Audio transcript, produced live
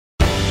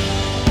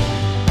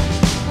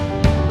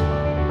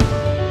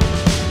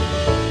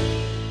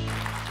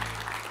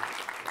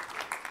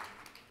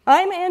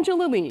I'm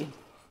Angela Lee.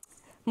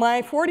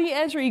 My 40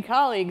 Esri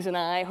colleagues and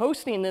I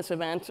hosting this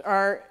event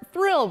are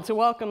thrilled to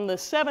welcome the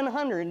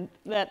 700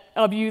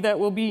 of you that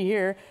will be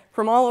here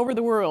from all over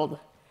the world.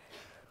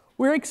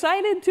 We're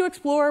excited to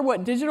explore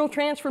what digital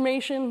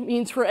transformation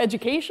means for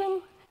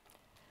education.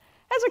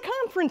 As a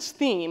conference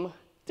theme,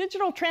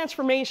 digital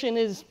transformation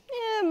is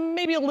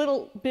maybe a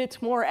little bit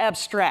more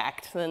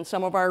abstract than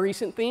some of our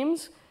recent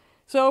themes,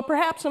 so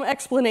perhaps some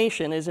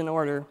explanation is in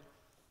order.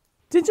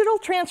 Digital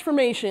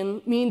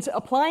transformation means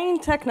applying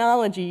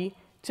technology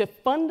to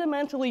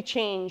fundamentally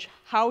change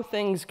how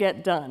things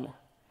get done.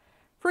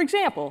 For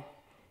example,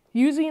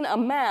 using a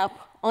map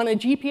on a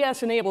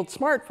GPS-enabled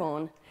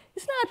smartphone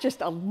is not just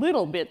a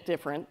little bit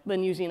different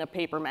than using a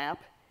paper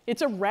map,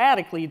 it's a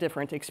radically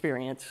different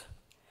experience.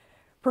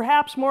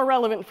 Perhaps more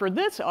relevant for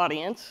this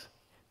audience,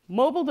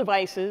 mobile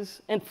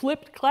devices and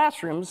flipped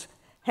classrooms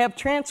have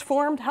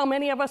transformed how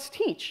many of us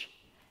teach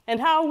and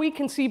how we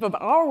conceive of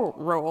our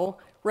role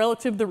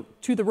relative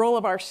to the role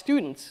of our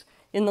students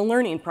in the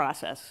learning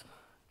process.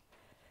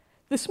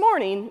 This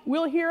morning,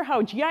 we'll hear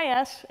how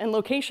GIS and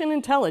location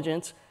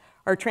intelligence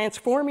are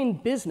transforming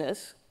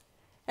business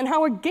and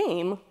how a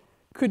game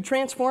could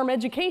transform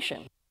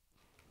education.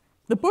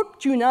 The book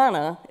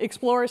Junana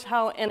explores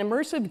how an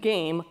immersive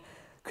game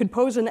could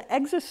pose an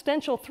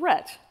existential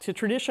threat to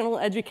traditional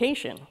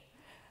education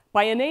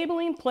by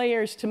enabling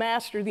players to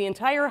master the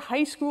entire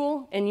high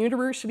school and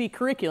university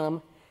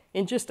curriculum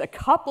in just a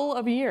couple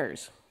of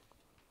years.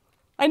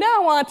 I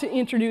now want to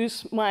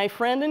introduce my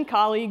friend and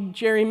colleague,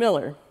 Geri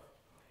Miller.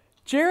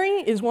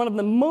 Geri is one of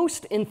the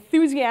most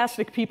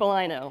enthusiastic people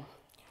I know.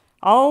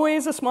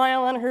 Always a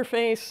smile on her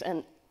face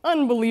and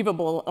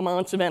unbelievable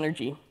amounts of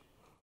energy.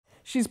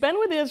 She's been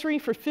with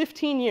Esri for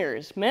 15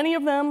 years, many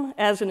of them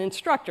as an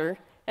instructor,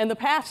 and the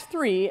past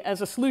 3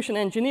 as a solution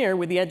engineer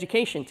with the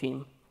education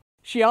team.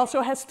 She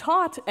also has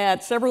taught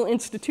at several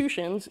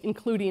institutions,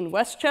 including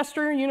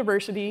Westchester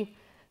University,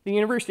 the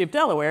University of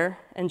Delaware,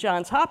 and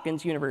Johns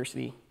Hopkins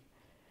University.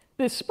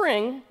 This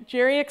spring,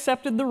 Geri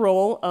accepted the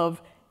role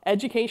of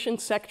education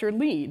sector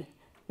lead,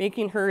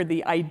 making her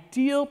the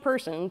ideal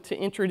person to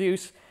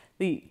introduce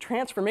the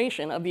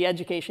transformation of the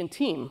education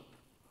team.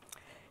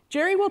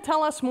 Geri will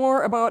tell us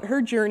more about her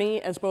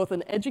journey as both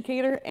an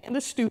educator and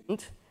a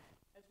student,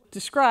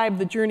 describe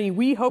the journey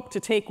we hope to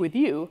take with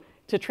you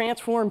to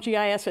transform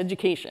GIS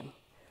education.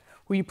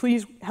 Will you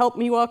please help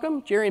me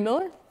welcome Geri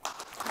Miller?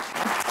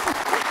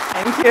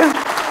 Thank you.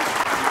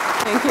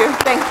 Thank you.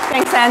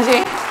 Thanks,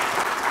 Angie.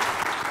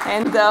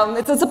 And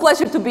it's a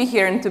pleasure to be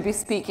here and to be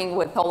speaking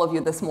with all of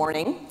you this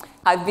morning.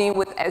 I've been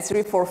with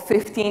Esri for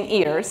 15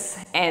 years,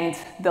 and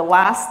the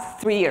last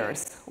 3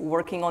 years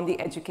working on the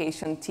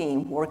education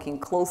team, working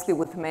closely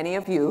with many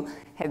of you,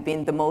 have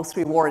been the most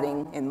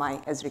rewarding in my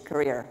Esri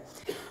career.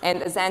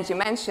 And as Angie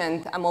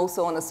mentioned, I'm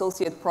also an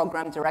associate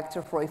program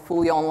director for a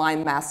fully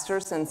online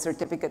master's and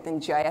certificate in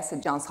GIS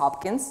at Johns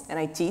Hopkins, and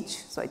I teach.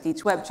 So I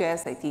teach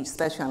WebGIS, I teach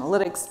special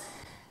analytics.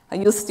 I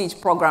used to teach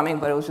programming,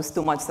 but it was just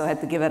too much, so I had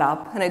to give it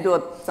up. And I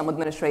do some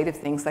administrative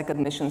things like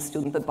admissions,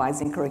 student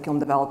advising, curriculum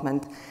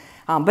development.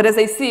 But as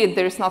I see it,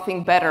 there's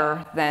nothing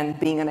better than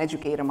being an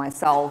educator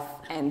myself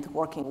and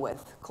working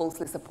with,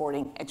 closely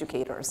supporting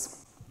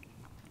educators.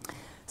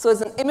 So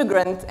as an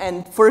immigrant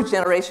and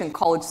first-generation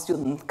college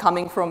student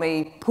coming from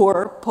a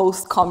poor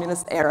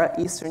post-communist era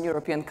Eastern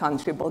European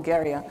country,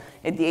 Bulgaria,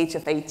 at the age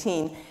of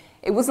 18,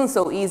 it wasn't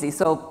so easy.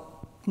 So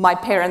my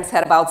parents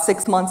had about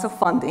 6 months of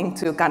funding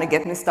to kind of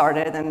get me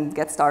started and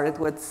get started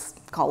with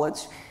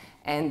college,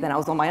 and then I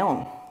was on my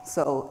own.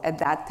 So at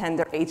that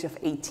tender age of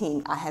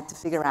 18, I had to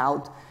figure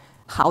out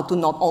how to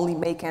not only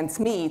make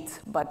ends meet,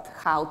 but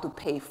how to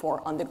pay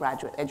for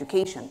undergraduate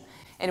education.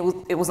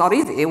 And it was not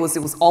easy. It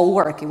was all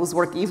work. It was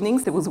work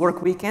evenings, it was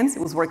work weekends,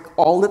 it was work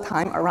all the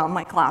time around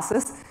my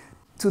classes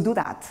to do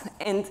that.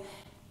 And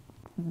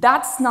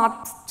that's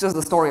not just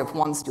the story of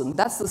one student.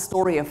 That's the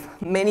story of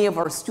many of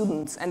our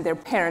students and their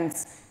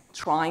parents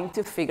trying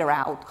to figure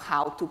out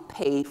how to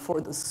pay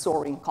for the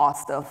soaring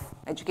cost of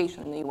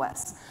education in the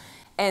US.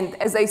 And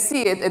as I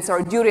see it, it's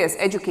our duty as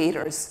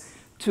educators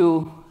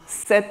to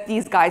set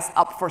these guys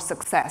up for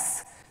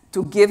success,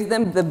 to give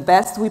them the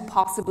best we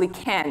possibly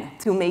can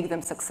to make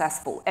them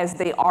successful, as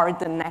they are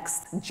the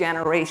next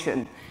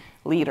generation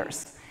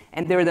leaders.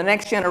 And they're the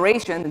next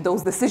generation,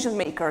 those decision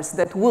makers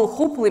that will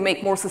hopefully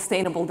make more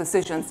sustainable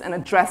decisions and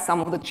address some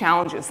of the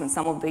challenges and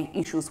some of the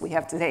issues we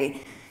have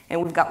today.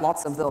 And we've got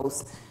lots of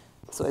those.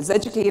 So as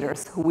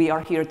educators, we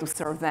are here to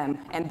serve them.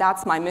 And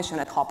that's my mission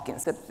at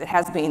Hopkins. It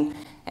has been,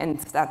 and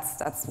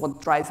that's what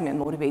drives me and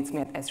motivates me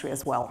at Esri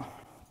as well.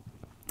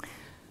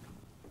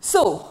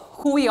 So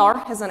who we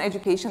are as an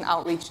education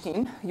outreach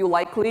team, you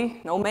likely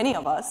know many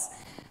of us.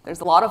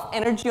 There's a lot of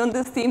energy on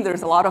this team.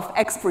 There's a lot of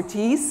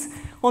expertise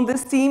on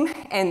this team,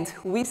 and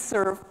we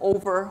serve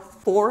over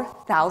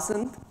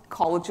 4,000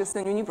 colleges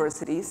and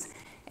universities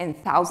and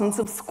thousands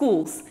of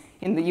schools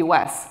in the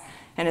US.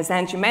 And as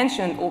Angie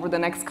mentioned, over the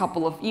next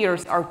couple of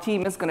years, our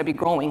team is going to be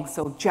growing.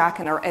 So Jack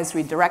and our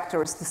Esri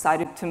directors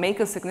decided to make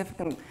a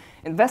significant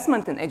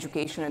investment in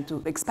education and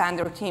to expand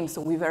their team,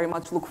 so we very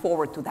much look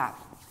forward to that.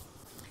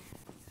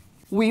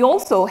 We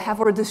also have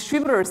our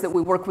distributors that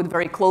we work with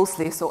very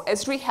closely. So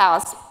Esri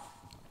has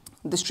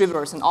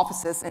distributors and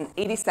offices in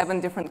 87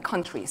 different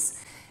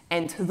countries.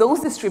 And those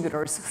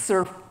distributors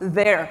serve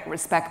their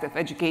respective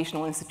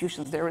educational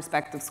institutions, their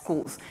respective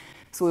schools.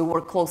 So we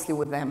work closely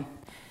with them.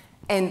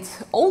 And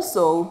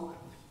also,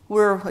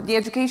 we're the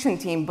education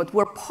team, but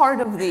we're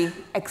part of the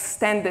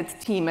extended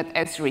team at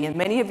Esri. And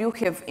many of you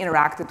have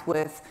interacted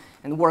with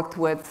and worked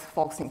with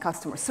folks in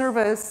customer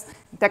service,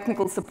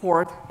 technical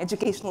support,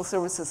 educational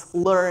services,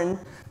 learn,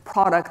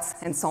 products,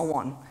 and so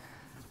on.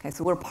 Okay,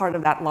 so we're part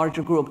of that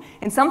larger group.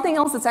 And something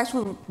else that's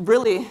actually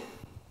really,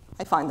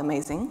 I find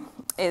amazing,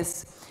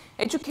 is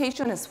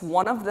education is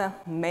one of the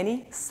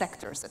many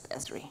sectors at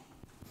Esri.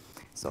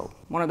 So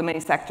one of the many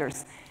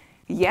sectors.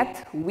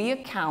 Yet we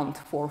account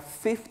for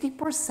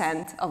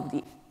 50% of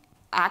the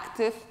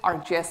active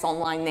ArcGIS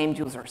Online named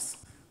users.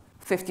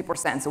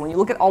 50%. So when you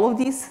look at all of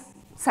these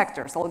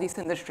sectors, all of these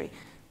industry,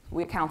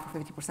 we account for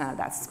 50% of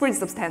that. It's pretty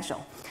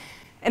substantial.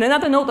 And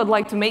another note I'd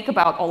like to make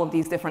about all of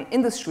these different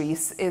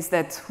industries is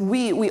that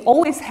we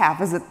always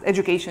have, as an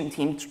education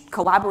team,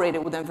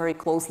 collaborated with them very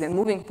closely. And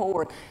moving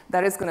forward,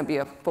 that is going to be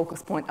a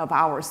focus point of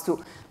ours,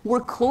 to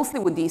work closely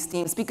with these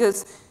teams,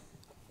 because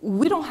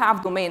we don't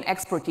have domain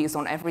expertise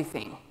on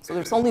everything. So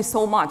there's only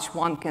so much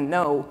one can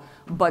know.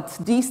 But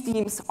these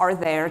teams are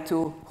there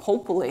to,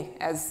 hopefully,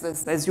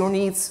 as your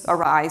needs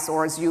arise,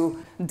 or as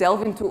you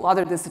delve into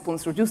other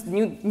disciplines, or just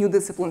new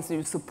disciplines,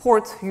 to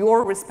support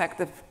your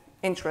respective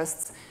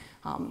interests.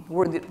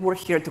 We're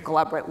here to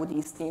collaborate with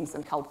these teams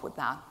and help with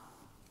that.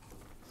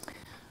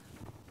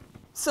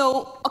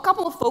 So a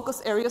couple of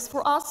focus areas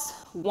for us.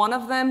 One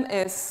of them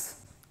is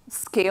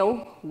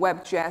scale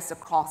WebGIS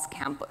across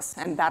campus.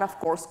 And that, of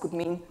course, could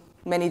mean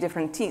many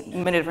different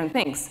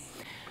things.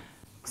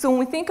 So when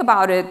we think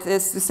about it,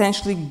 it's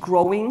essentially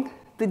growing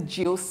the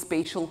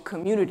geospatial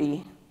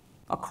community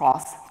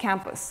across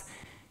campus.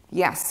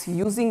 Yes,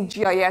 using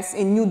GIS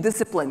in new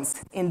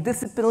disciplines, in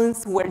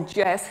disciplines where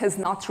GIS has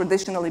not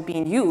traditionally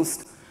been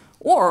used,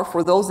 or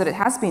for those that it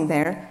has been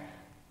there,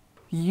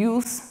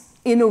 use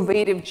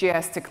innovative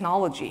GIS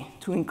technology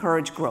to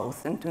encourage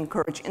growth and to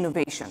encourage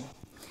innovation.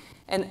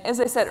 And as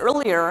I said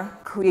earlier,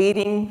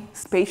 creating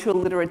spatial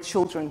literate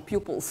children,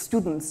 pupils,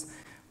 students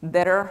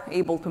that are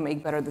able to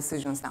make better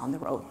decisions down the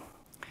road.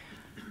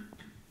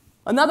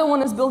 Another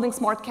one is building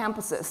smart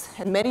campuses.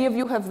 And many of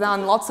you have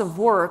done lots of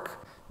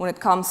work when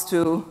it comes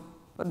to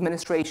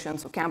administration,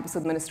 so campus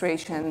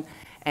administration,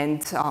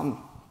 and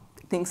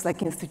things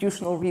like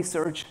institutional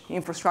research,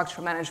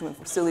 infrastructure management,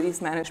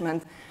 facilities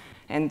management.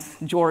 And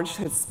George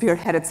has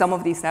spearheaded some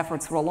of these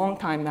efforts for a long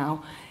time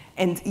now.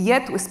 And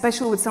yet,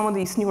 especially with some of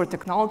these newer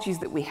technologies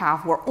that we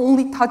have, we're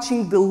only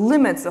touching the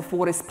limits of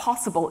what is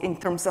possible in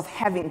terms of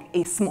having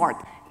a smart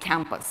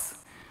campus.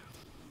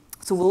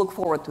 So we'll look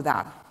forward to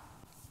that.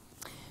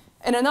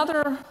 And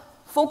another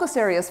focus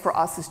areas for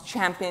us is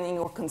championing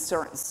your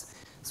concerns.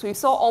 So you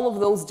saw all of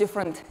those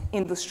different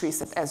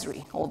industries at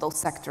Esri, all those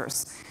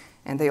sectors.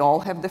 And they all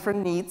have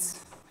different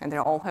needs, and they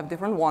all have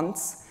different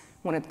wants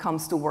when it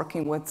comes to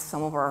working with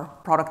some of our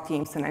product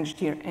teams and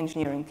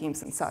engineering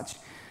teams and such.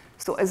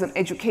 So as an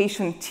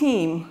education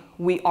team,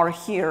 we are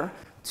here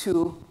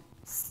to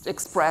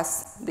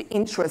express the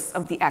interests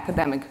of the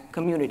academic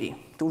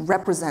community, to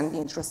represent the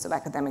interests of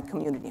academic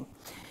community.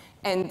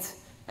 And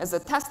as a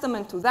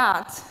testament to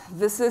that,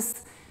 this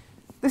is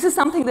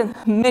something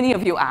that many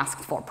of you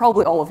asked for,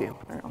 probably all of you,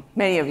 I don't know,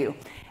 many of you.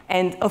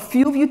 And a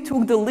few of you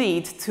took the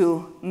lead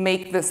to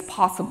make this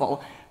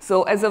possible.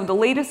 So as of the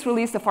latest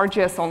release of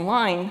ArcGIS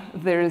Online,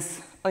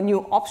 there's a new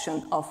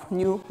option of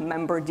new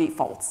member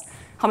defaults.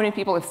 How many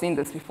people have seen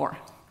this before?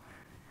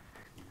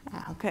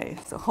 Okay,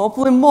 so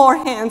hopefully more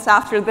hands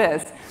after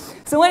this.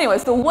 So anyway,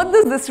 so what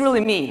does this really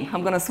mean?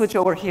 I'm going to switch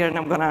over here and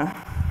I'm going to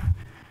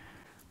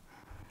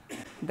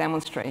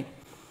demonstrate.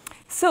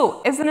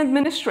 So as an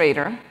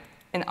administrator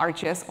in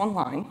ArcGIS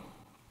Online,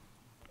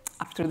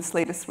 after this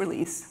latest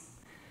release,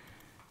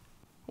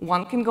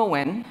 one can go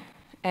in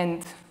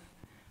and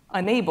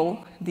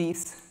enable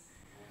these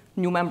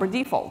new member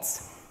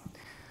defaults.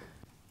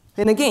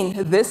 And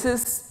again, this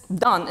is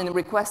done and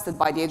requested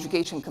by the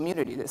education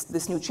community,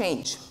 this new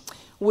change.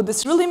 What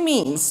this really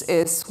means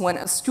is when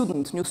a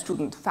student, new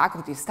student,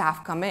 faculty,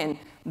 staff come in,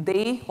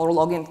 they, or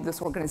log into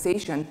this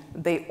organization,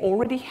 they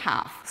already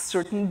have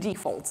certain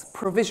defaults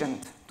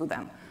provisioned to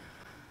them.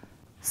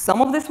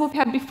 Some of this we've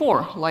had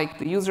before, like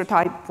the user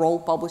type, role,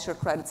 publisher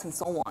credits, and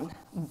so on.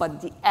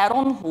 But the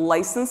add-on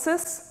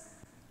licenses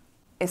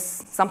is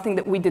something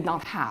that we did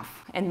not have,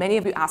 and many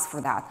of you asked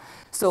for that.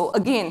 So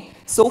again,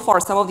 so far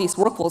some of these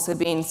workflows have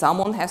been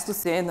someone has to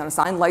sit and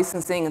assign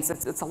licensing, and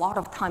it's a lot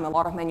of time, a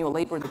lot of manual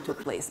labor that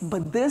took place.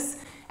 But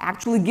this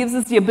actually gives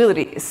us the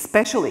ability,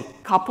 especially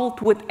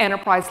coupled with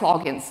enterprise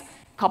logins,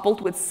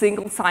 coupled with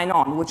single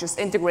sign-on, which is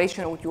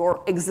integration with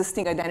your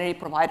existing identity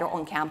provider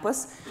on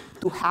campus,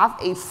 to have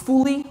a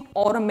fully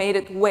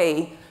automated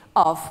way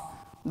of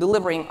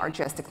delivering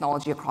ArcGIS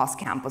technology across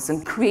campus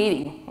and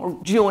creating or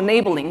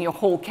geo-enabling your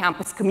whole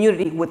campus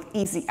community with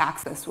easy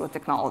access to a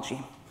technology.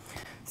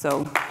 So,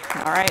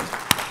 all right.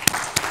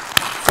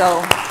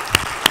 So,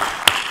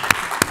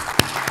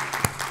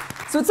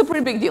 So it's a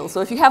pretty big deal. So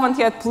if you haven't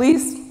yet,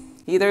 please,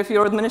 either if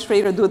you're an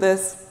administrator, do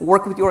this,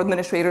 work with your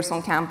administrators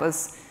on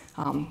campus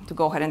to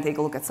go ahead and take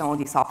a look at some of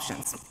these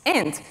options.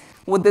 And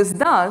what this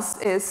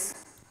does is,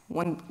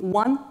 when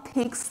one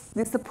takes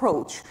this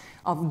approach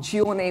of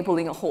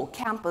geo-enabling a whole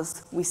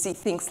campus, we see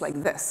things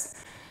like this.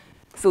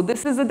 So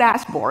this is a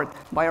dashboard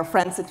by our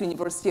friends at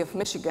University of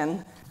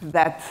Michigan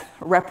that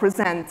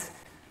represent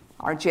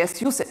our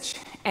GIS usage.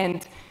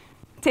 And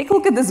take a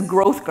look at this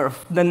growth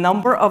curve, the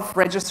number of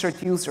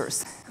registered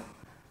users,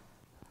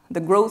 the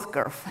growth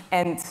curve,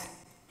 and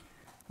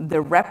the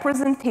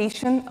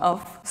representation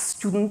of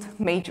student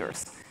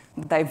majors,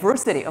 the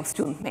diversity of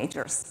student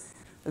majors.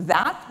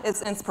 That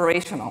is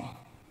inspirational,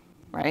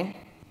 right?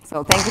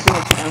 So thank you to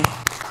Michigan.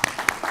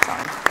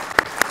 Sorry.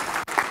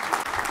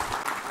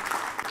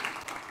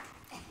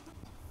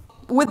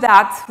 With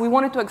that, we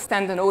wanted to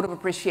extend a note of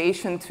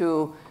appreciation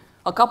to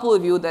a couple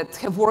of you that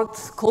have worked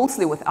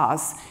closely with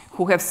us,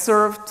 who have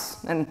served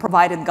and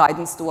provided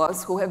guidance to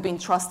us, who have been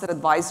trusted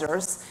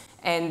advisors,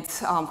 and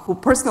who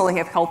personally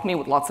have helped me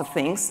with lots of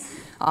things.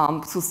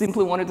 So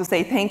simply wanted to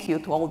say thank you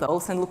to all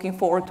those, and looking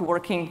forward to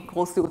working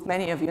closely with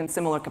many of you in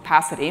similar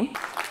capacity.